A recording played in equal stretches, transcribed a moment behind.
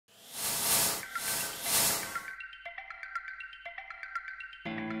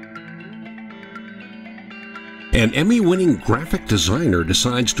An Emmy-winning graphic designer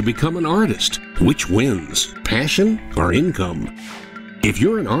decides to become an artist. Which wins, passion or income? If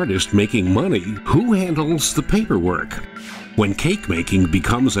you're an artist making money, who handles the paperwork? When cake making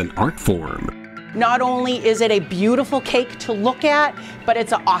becomes an art form. Not only is it a beautiful cake to look at, but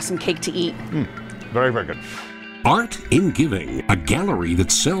it's an awesome cake to eat. Very, very good. Art in Giving, a gallery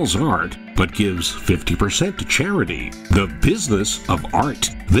that sells art but gives 50% to charity. The business of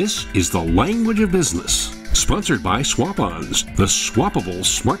art. This is the language of business. Sponsored by Swap-Ons, the swappable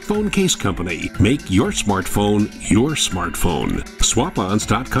smartphone case company. Make your smartphone your smartphone.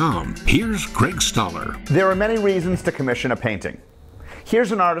 Swapons.com. Here's Greg Stoller. There are many reasons to commission a painting.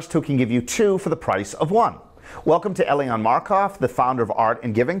 Here's an artist who can give you two for the price of one. Welcome to Eliane Markov, the founder of Art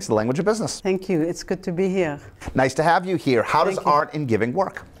in Giving, to the Language of Business. Thank you. It's good to be here. Nice to have you here. How does Art in Giving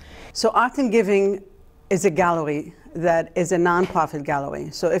work? So Art in Giving is a gallery that is a non-profit gallery.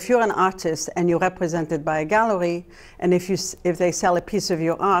 So if you're an artist and you're represented by a gallery, and if they sell a piece of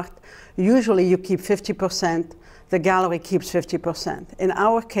your art, usually you keep 50%, the gallery keeps 50%. In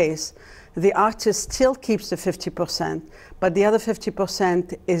our case, the artist still keeps the 50%, but the other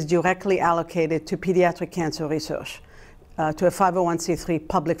 50% is directly allocated to pediatric cancer research, to a 501c3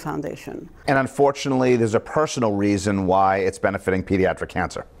 public foundation. And unfortunately, there's a personal reason why it's benefiting pediatric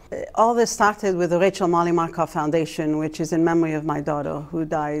cancer. All this started with the Rachel Molly Markov Foundation, which is in memory of my daughter who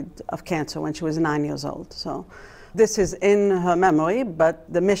died of cancer when she was 9 years old. So this is in her memory,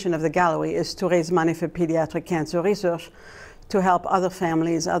 but the mission of the gallery is to raise money for pediatric cancer research, to help other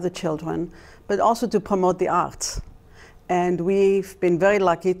families, other children, but also to promote the arts. And we've been very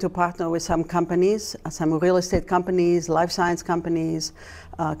lucky to partner with some companies, some real estate companies, life science companies,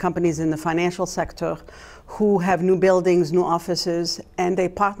 companies in the financial sector, who have new buildings, new offices, and they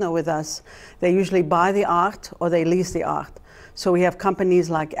partner with us. They usually buy the art or they lease the art. So we have companies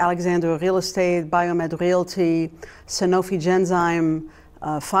like Alexandria Real Estate, Biomed Realty, Sanofi Genzyme,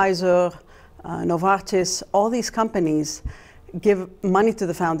 Pfizer, Novartis. All these companies give money to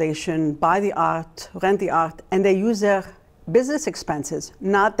the foundation, buy the art, rent the art, and they use their business expenses,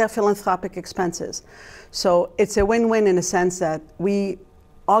 not their philanthropic expenses. So it's a win-win in a sense that we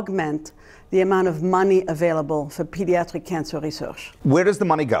augment the amount of money available for pediatric cancer research. Where does the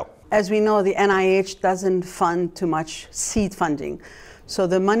money go? As we know, the NIH doesn't fund too much seed funding. So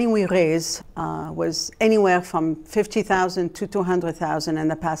the money we raise was anywhere from $50,000 to $200,000 in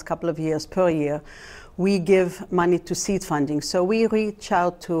the past couple of years per year. We give money to seed funding. So we reach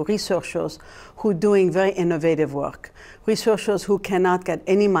out to researchers who are doing very innovative work. Researchers who cannot get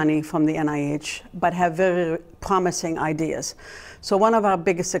any money from the NIH, but have very promising ideas. So one of our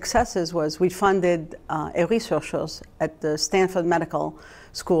biggest successes was we funded a researcher at the Stanford Medical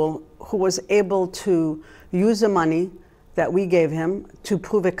School who was able to use the money that we gave him to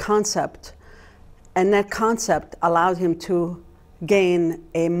prove a concept. And that concept allowed him to gain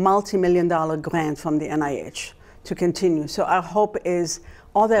a multi-million-dollar grant from the NIH to continue. So our hope is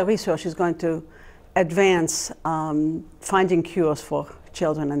all that research is going to advance finding cures for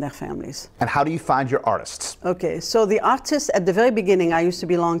children and their families. And how do you find your artists? Okay, so the artists, at the very beginning, I used to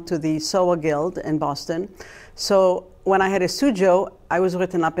belong to the Sower Guild in Boston. So when I had a studio, I was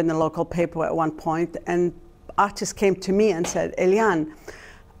written up in the local paper at one point, and artists came to me and said, Eliane,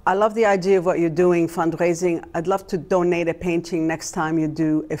 I love the idea of what you're doing, fundraising. I'd love to donate a painting next time you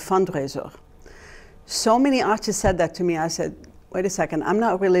do a fundraiser. So many artists said that to me. I said, wait a second, I'm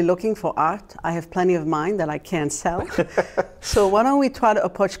not really looking for art. I have plenty of mine that I can't sell. So why don't we try to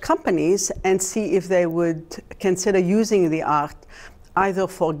approach companies and see if they would consider using the art either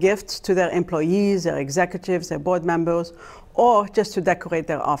for gifts to their employees, their executives, their board members, or just to decorate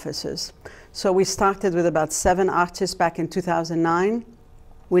their offices. So we started with about 7 artists back in 2009.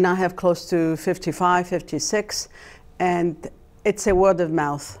 We now have close to 55, 56, and it's a word of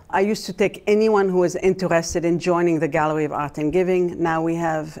mouth. I used to take anyone who was interested in joining the Gallery of Art and Giving. Now we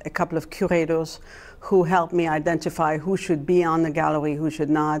have a couple of curators who help me identify who should be on the gallery, who should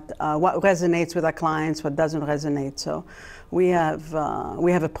not, what resonates with our clients, what doesn't resonate. So we have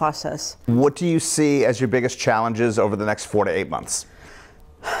a process. What do you see as your biggest challenges over the next 4 to 8 months?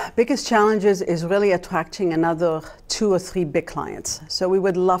 Biggest challenges is really attracting another 2 or 3 big clients. So we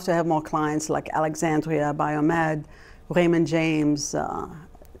would love to have more clients like Alexandria, Biomed, Raymond James,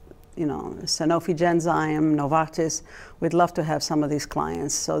 Sanofi Genzyme, Novartis. We'd love to have some of these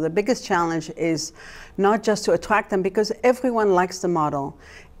clients. So the biggest challenge is not just to attract them, because everyone likes the model,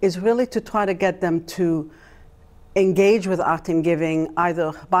 is really to try to get them to engage with Art in Giving,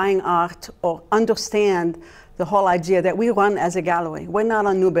 either buying art or understand the whole idea that we run as a gallery. We're not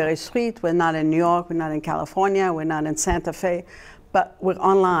on Newberry Street, we're not in New York, we're not in California, we're not in Santa Fe, but we're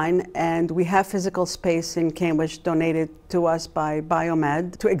online, and we have physical space in Cambridge donated to us by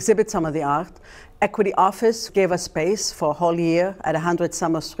Biomed to exhibit some of the art. Equity Office gave us space for a whole year at 100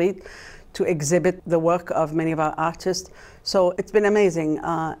 Summer Street to exhibit the work of many of our artists. So it's been amazing.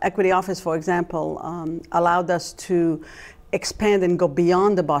 Equity Office, for example, allowed us to expand and go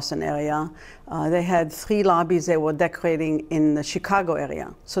beyond the Boston area. They had 3 lobbies they were decorating in the Chicago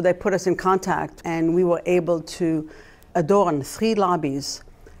area. So they put us in contact, and we were able to adorn 3 lobbies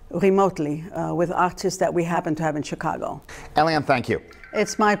remotely with artists that we happen to have in Chicago. Eliane, thank you.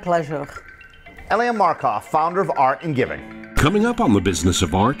 It's my pleasure. Eliane Markoff, founder of Art and Giving. Coming up on the business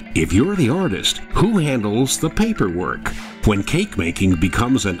of art, if you're the artist, who handles the paperwork? When cake making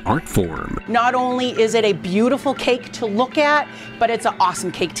becomes an art form. Not only is it a beautiful cake to look at, but it's an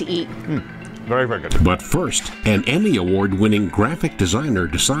awesome cake to eat. Very, very good. But first, an Emmy Award-winning graphic designer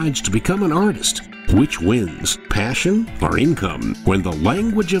decides to become an artist. Which wins, passion or income? When the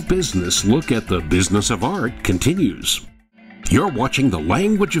language of business look at the business of art continues. You're watching The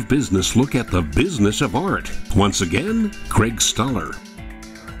Language of Business look at the business of art. Once again, Craig Stuller.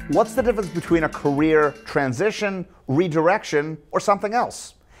 What's the difference between a career transition, redirection, or something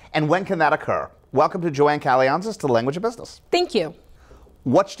else? And when can that occur? Welcome to Joanne Kalianzis to The Language of Business. Thank you.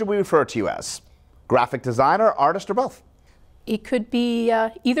 What should we refer to you as? Graphic designer, artist, or both? It could be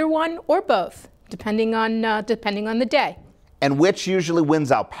either one or both, depending on the day. And which usually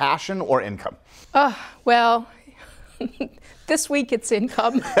wins out, passion or income? Well, this week it's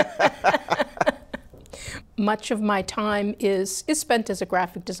income. Much of my time is spent as a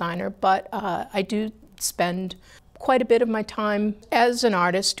graphic designer, but I do spend quite a bit of my time as an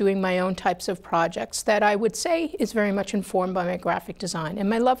artist doing my own types of projects that I would say is very much informed by my graphic design and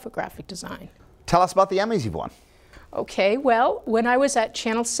my love for graphic design. Tell us about the Emmys you've won. Okay, well, when I was at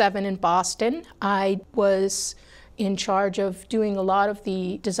Channel 7 in Boston, I was in charge of doing a lot of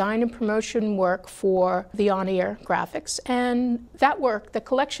the design and promotion work for the on-air graphics. And that work, the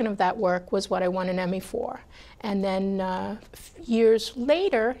collection of that work, was what I won an Emmy for. And then years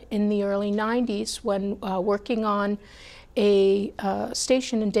later, in the early 90s, when working on a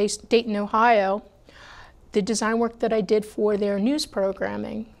station in Dayton, Ohio, the design work that I did for their news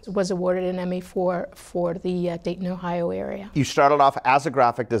programming was awarded an Emmy for the Dayton, Ohio area. You started off as a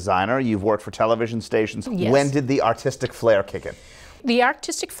graphic designer. You've worked for television stations. Yes. When did the artistic flair kick in? The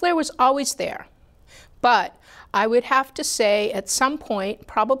artistic flair was always there. But I would have to say at some point,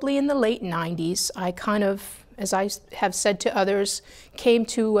 probably in the late 90s, I kind of, as I have said to others, came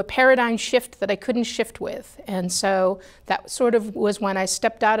to a paradigm shift that I couldn't shift with. And so that sort of was when I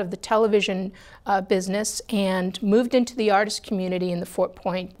stepped out of the television business and moved into the artist community in the Fort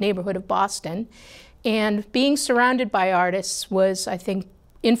Point neighborhood of Boston. And being surrounded by artists was, I think,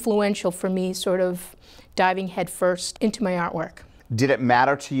 influential for me sort of diving headfirst into my artwork. Did it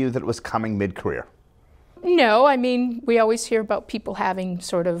matter to you that it was coming mid-career? No, I mean, we always hear about people having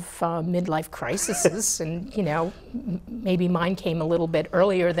sort of midlife crises, and you know, maybe mine came a little bit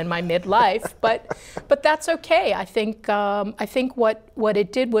earlier than my midlife, but that's okay. I think what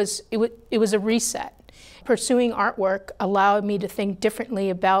it did was it was a reset. Pursuing artwork allowed me to think differently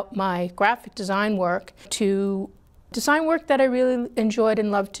about my graphic design work, to design work that I really enjoyed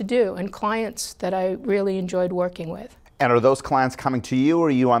and loved to do, and clients that I really enjoyed working with. And are those clients coming to you, or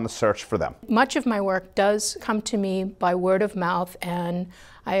are you on the search for them? Much of my work does come to me by word of mouth, and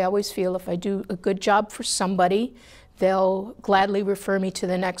I always feel if I do a good job for somebody, they'll gladly refer me to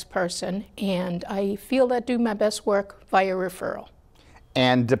the next person, and I feel that I do my best work via referral.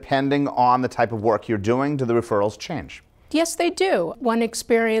 And depending on the type of work you're doing, do the referrals change? Yes, they do. One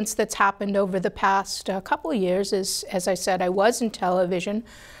experience that's happened over the past couple of years is, as I said, I was in television,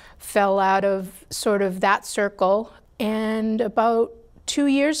 fell out of sort of that circle. And about 2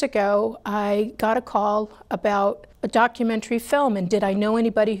 years ago, I got a call about a documentary film, and did I know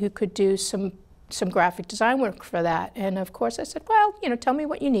anybody who could do some graphic design work for that? And of course I said, well, you know, tell me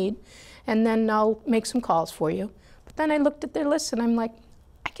what you need, and then I'll make some calls for you. But then I looked at their list and I'm like,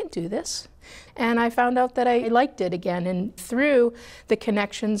 I can do this. And I found out that I liked it again. And through the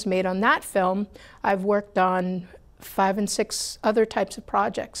connections made on that film, I've worked on 5 and 6 other types of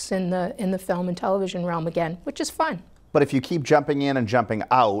projects in the film and television realm again, which is fun. But if you keep jumping in and jumping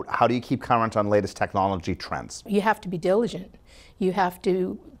out, how do you keep current on latest technology trends? You have to be diligent. You have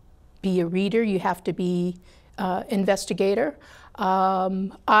to be a reader. You have to be investigator.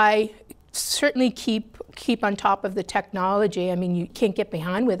 I certainly keep on top of the technology. I mean, you can't get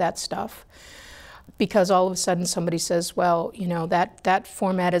behind with that stuff, because all of a sudden somebody says, well, you know, that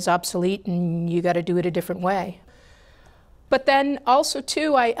format is obsolete and you got to do it a different way. But then also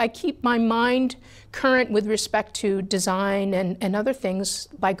too, I keep my mind current with respect to design and other things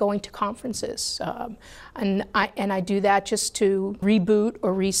by going to conferences. And I do that just to reboot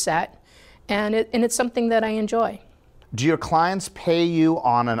or reset. And it's something that I enjoy. Do your clients pay you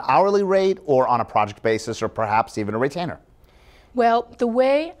on an hourly rate or on a project basis or perhaps even a retainer? Well, the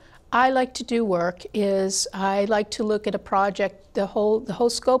way I like to do work is I like to look at a project, the whole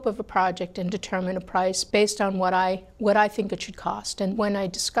scope of a project, and determine a price based on what I think it should cost. And when I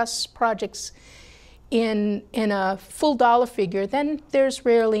discuss projects in a full dollar figure, then there's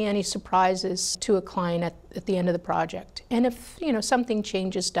rarely any surprises to a client at the end of the project. And if something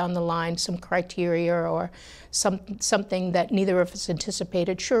changes down the line, some criteria or something that neither of us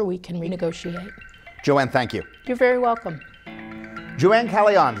anticipated, sure, we can renegotiate. Joanne, thank you. You're very welcome. Joanne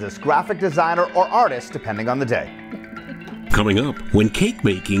Kaliantzis, graphic designer or artist, depending on the day. Coming up, when cake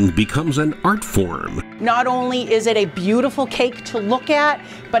making becomes an art form. Not only is it a beautiful cake to look at,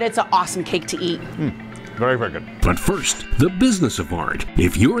 but it's an awesome cake to eat. Very, very good. But first, the business of art.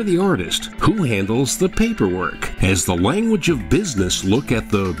 If you're the artist, who handles the paperwork? As the language of business look at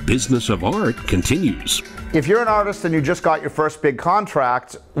the business of art continues. If you're an artist and you just got your first big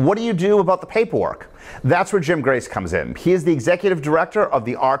contract, what do you do about the paperwork? That's where Jim Grace comes in. He is the Executive Director of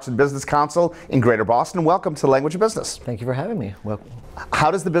the Arts and Business Council in Greater Boston. Welcome to Language of Business. Thank you for having me. Welcome.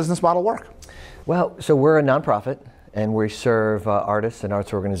 How does the business model work? Well, so we're a nonprofit, and we serve artists and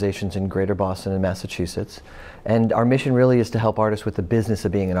arts organizations in Greater Boston and Massachusetts. And our mission really is to help artists with the business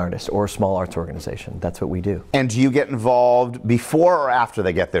of being an artist or a small arts organization. That's what we do. And do you get involved before or after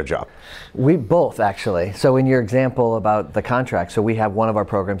they get their job? We both, actually. So in your example about the contract, so we have one of our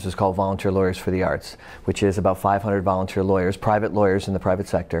programs is called Volunteer Lawyers for the Arts, which is about 500 volunteer lawyers, private lawyers in the private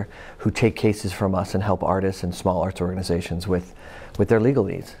sector, who take cases from us and help artists and small arts organizations with their legal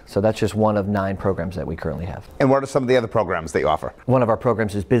needs. So that's just one of 9 programs that we currently have. And what are some of the other programs that you offer? One of our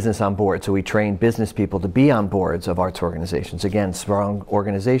programs is Business on Board. So we train business people to be on boards of arts organizations. Again, strong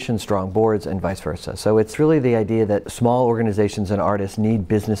organizations, strong boards, and vice versa. So it's really the idea that small organizations and artists need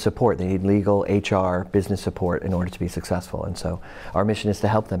business support. They need legal, HR, business support in order to be successful. And so our mission is to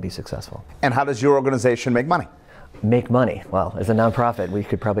help them be successful. And how does your organization make money? Make money. Well, as a nonprofit, we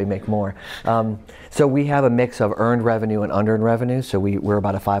could probably make more. So we have a mix of earned revenue and unearned revenue. So we're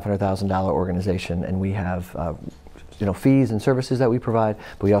about a $500,000 organization, and we have fees and services that we provide,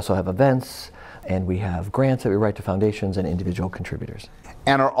 but we also have events, and we have grants that we write to foundations and individual contributors.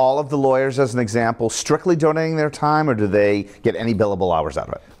 And are all of the lawyers, as an example, strictly donating their time, or do they get any billable hours out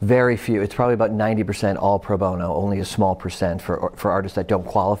of it? Very few. It's probably about 90% all pro bono. Only a small percent for artists that don't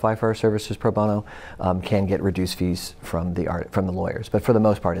qualify for our services pro bono can get reduced fees from the lawyers. But for the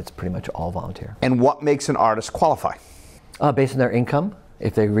most part, it's pretty much all volunteer. And what makes an artist qualify? Based on their income.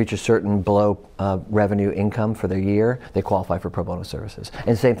 If they reach a certain below revenue income for their year, they qualify for pro bono services.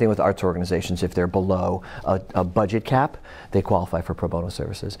 And same thing with arts organizations. If they're below a budget cap, they qualify for pro bono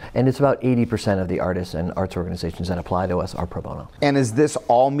services. And it's about 80% of the artists and arts organizations that apply to us are pro bono. And is this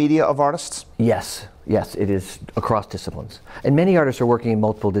all media of artists? Yes. Yes, it is across disciplines. And many artists are working in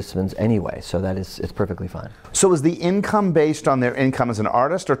multiple disciplines anyway, so it's perfectly fine. So is the income based on their income as an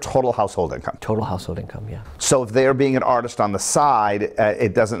artist or total household income? Total household income, yeah. So if they're being an artist on the side,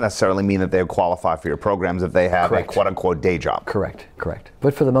 it doesn't necessarily mean that they qualify for your programs if they have Correct. a quote-unquote day job. Correct.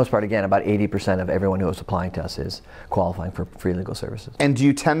 But for the most part, again, about 80% of everyone who is applying to us is qualifying for free legal services. And do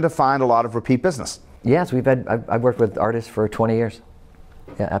you tend to find a lot of repeat business? Yes, I've worked with artists for 20 years.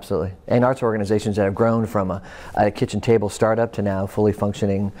 Yeah, absolutely. And arts organizations that have grown from a kitchen table startup to now fully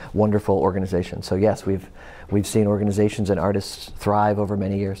functioning, wonderful organizations. So yes, we've seen organizations and artists thrive over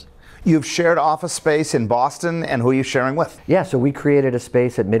many years. You've shared office space in Boston, and who are you sharing with? Yeah, so we created a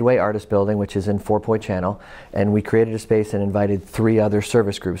space at Midway Artist Building, which is in 4 Point Channel, and we created a space and invited 3 other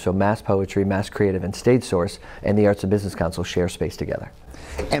service groups, so Mass Poetry, Mass Creative, and Stage Source, and the Arts and Business Council share space together.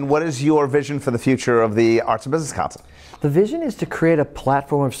 And what is your vision for the future of the Arts and Business Council? The vision is to create a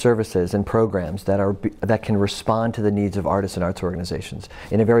platform of services and programs that can respond to the needs of artists and arts organizations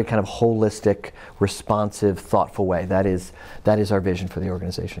in a very kind of holistic, responsive, thoughtful way. That is our vision for the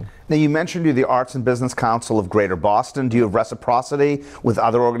organization. Now, you mentioned you're the Arts and Business Council of Greater Boston. Do you have reciprocity with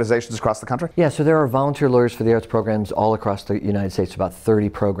other organizations across the country? Yeah, so there are volunteer lawyers for the arts programs all across the United States, about 30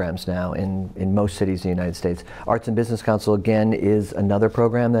 programs now in most cities in the United States. Arts and Business Council, again, is another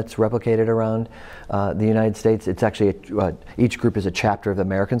program that's replicated around the United States. It's actually, each group is a chapter of the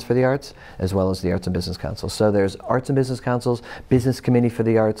Americans for the Arts, as well as the Arts and Business Council. So there's Arts and Business Councils, Business Committee for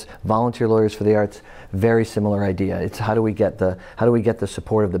the Arts, Volunteer Lawyers for the Arts. Very similar idea. It's how do we get the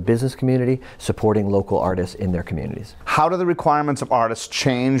support of the business community supporting local artists in their communities. How do the requirements of artists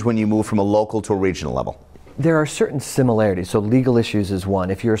change when you move from a local to a regional level? There are certain similarities. So legal issues is one.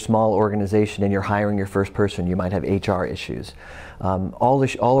 If you're a small organization and you're hiring your first person, you might have HR issues. All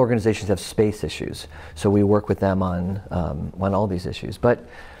organizations have space issues. So we work with them on all these issues. But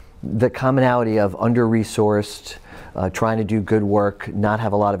the commonality of under-resourced, trying to do good work, not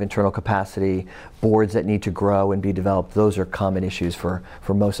have a lot of internal capacity, boards that need to grow and be developed, those are common issues for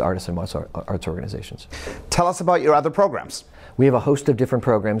most artists and most arts organizations. Tell us about your other programs. We have a host of different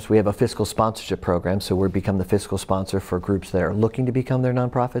programs. We have a fiscal sponsorship program, so we become the fiscal sponsor for groups that are looking to become their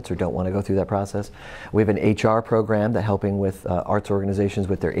nonprofits or don't want to go through that process. We have an HR program that helping with arts organizations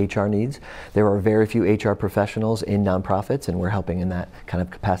with their HR needs. There are very few HR professionals in nonprofits, and we're helping in that kind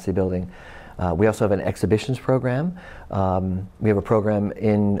of capacity building. We also have an exhibitions program. We have a program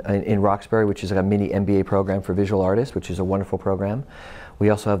in Roxbury, which is like a mini MBA program for visual artists, which is a wonderful program. We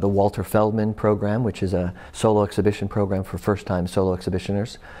also have the Walter Feldman program, which is a solo exhibition program for first-time solo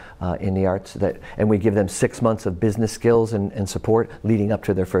exhibitioners in the arts. And we give them 6 months of business skills and support leading up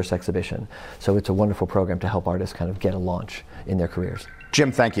to their first exhibition. So it's a wonderful program to help artists kind of get a launch in their careers.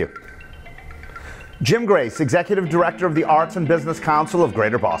 Jim, thank you. Jim Grace, Executive Director of the Arts and Business Council of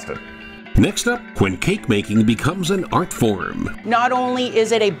Greater Boston. Next up, when cake making becomes an art form. Not only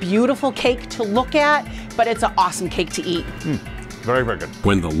is it a beautiful cake to look at, but it's an awesome cake to eat. Very, very good.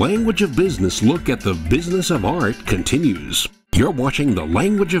 When the language of business look at the business of art continues. You're watching The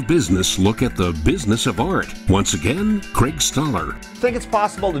Language of Business look at the business of art. Once again, Craig Stoller. Think it's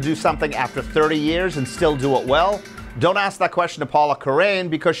possible to do something after 30 years and still do it well? Don't ask that question to Paula Corain,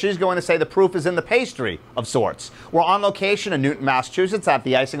 because she's going to say the proof is in the pastry of sorts. We're on location in Newton, Massachusetts at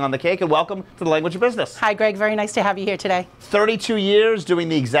the Icing on the Cake, and welcome to The Language of Business. Hi, Greg. Very nice to have you here today. 32 years doing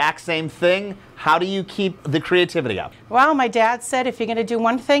the exact same thing. How do you keep the creativity up? Well, my dad said if you're going to do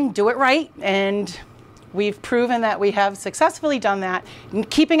one thing, do it right. And we've proven that we have successfully done that. And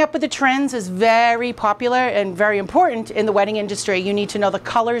keeping up with the trends is very popular and very important in the wedding industry. You need to know the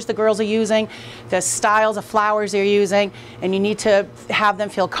colors the girls are using, the styles of flowers they're using, and you need to have them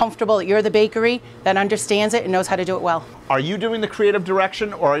feel comfortable that you're the bakery that understands it and knows how to do it well. Are you doing the creative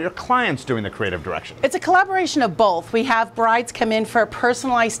direction, or are your clients doing the creative direction? It's a collaboration of both. We have brides come in for a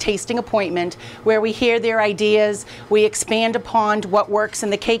personalized tasting appointment where we hear their ideas, we expand upon what works in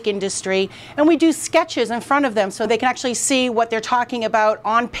the cake industry, and we do sketches in front of them so they can actually see what they're talking about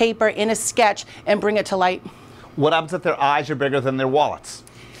on paper in a sketch and bring it to light. What happens if their eyes are bigger than their wallets?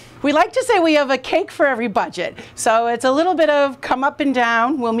 We like to say we have a cake for every budget. So it's a little bit of come up and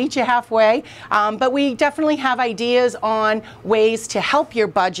down. We'll meet you halfway. But we definitely have ideas on ways to help your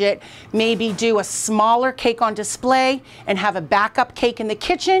budget. Maybe do a smaller cake on display and have a backup cake in the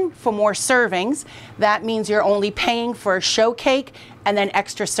kitchen for more servings. That means you're only paying for a show cake and then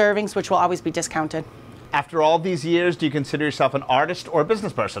extra servings, which will always be discounted. After all these years, do you consider yourself an artist or a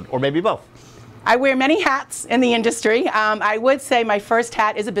business person, or maybe both? I wear many hats in the industry. I would say my first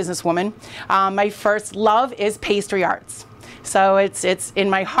hat is a businesswoman. My first love is pastry arts. So it's in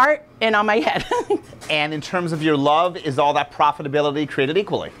my heart and on my head. And in terms of your love, is all that profitability created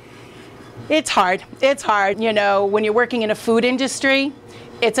equally? It's hard. It's hard. You know, when you're working in a food industry,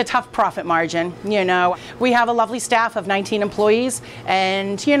 it's a tough profit margin. You know, we have a lovely staff of 19 employees,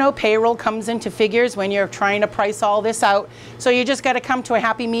 and you know, payroll comes into figures when you're trying to price all this out. So you just got to come to a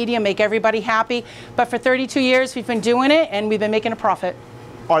happy medium, make everybody happy. But for 32 years, we've been doing it, and we've been making a profit.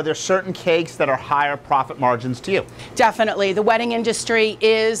 Are there certain cakes that are higher profit margins to you? Definitely. The wedding industry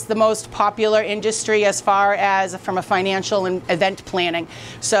is the most popular industry as far as from a financial and event planning.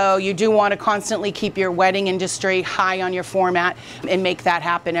 So you do want to constantly keep your wedding industry high on your format and make that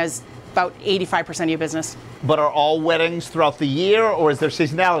happen as about 85% of your business. But are all weddings throughout the year, or is there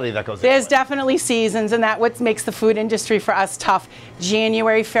seasonality that goes into it? There's definitely seasons, and that's what makes the food industry for us tough.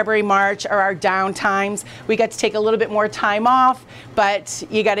 January, February, March are our down times. We get to take a little bit more time off, but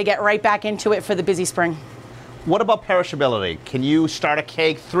you got to get right back into it for the busy spring. What about perishability? Can you start a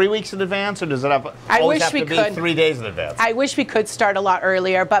cake 3 weeks in advance, or does it always have to be 3 days in advance? I wish we could start a lot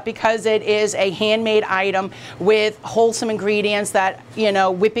earlier, but because it is a handmade item with wholesome ingredients that, you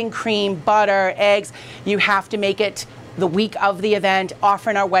know, whipping cream, butter, eggs, you have to make it the week of the event.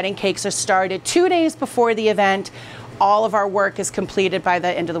 Often our wedding cakes are started 2 days before the event. All of our work is completed by the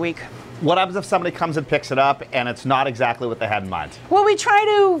end of the week. What happens if somebody comes and picks it up and it's not exactly what they had in mind? Well, we try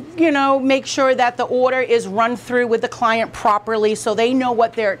to, you know, make sure that the order is run through with the client properly so they know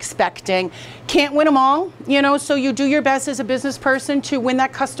what they're expecting. Can't win them all, you know, so you do your best as a business person to win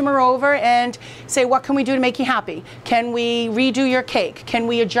that customer over and say, what can we do to make you happy? Can we redo your cake? Can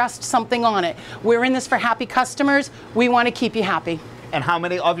we adjust something on it? We're in this for happy customers. We want to keep you happy. And how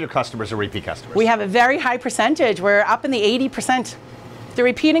many of your customers are repeat customers? We have a very high percentage. We're up in the 80%. They're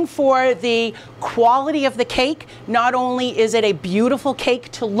repeating for the quality of the cake. Not only is it a beautiful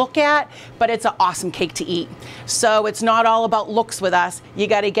cake to look at, but it's an awesome cake to eat. So it's not all about looks with us. You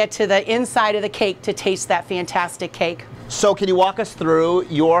got to get to the inside of the cake to taste that fantastic cake. So can you walk us through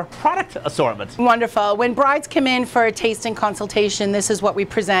your product assortment? Wonderful. When brides come in for a tasting consultation, this is what we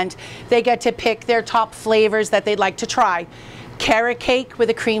present. They get to pick their top flavors that they'd like to try. Carrot cake with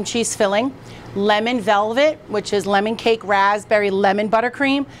a cream cheese filling, lemon velvet, which is lemon cake, raspberry, lemon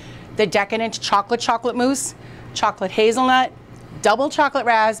buttercream, the decadent chocolate mousse, chocolate hazelnut, double chocolate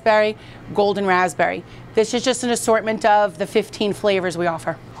raspberry, golden raspberry. This is just an assortment of the 15 flavors we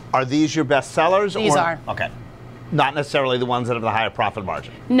offer. Are these your best sellers? These are. Okay. Not necessarily the ones that have the higher profit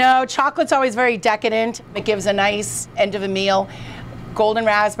margin. No, chocolate's always very decadent. It gives a nice end of a meal. Golden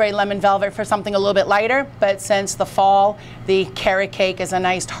raspberry, lemon velvet for something a little bit lighter, but since the fall, the carrot cake is a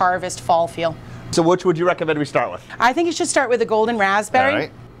nice harvest fall feel. So which would you recommend we start with? I think you should start with the golden raspberry. All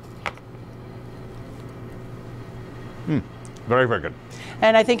right. Very, very good.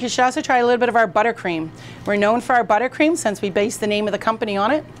 And I think you should also try a little bit of our buttercream. We're known for our buttercream since we based the name of the company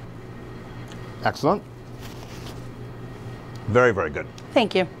on it. Excellent. Very, very good.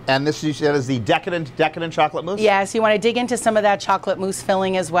 Thank you. And this you said is the decadent chocolate mousse? Yes, you want to dig into some of that chocolate mousse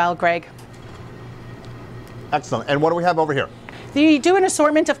filling as well, Greg. Excellent. And what do we have over here? We do an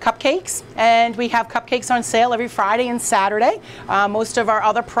assortment of cupcakes, and we have cupcakes on sale every Friday and Saturday. Most of our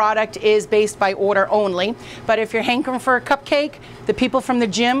other product is based by order only, but if you're hankering for a cupcake, the people from the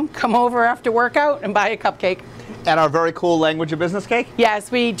gym come over after workout and buy a cupcake. And our very cool language of business cake?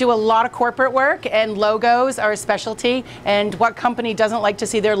 Yes, we do a lot of corporate work, and logos are a specialty, and what company doesn't like to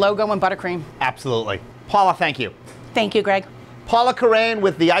see their logo in buttercream? Absolutely. Paula, thank you. Thank you, Greg. Paula Corain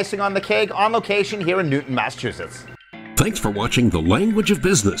with the icing on the cake on location here in Newton, Massachusetts. Thanks for watching The Language of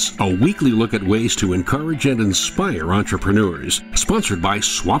Business, a weekly look at ways to encourage and inspire entrepreneurs. Sponsored by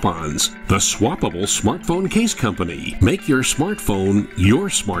Swap-Ons, the swappable smartphone case company. Make your smartphone your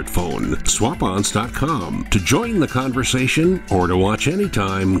smartphone. Swapons.com. To join the conversation or to watch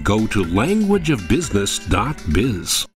anytime, go to languageofbusiness.biz.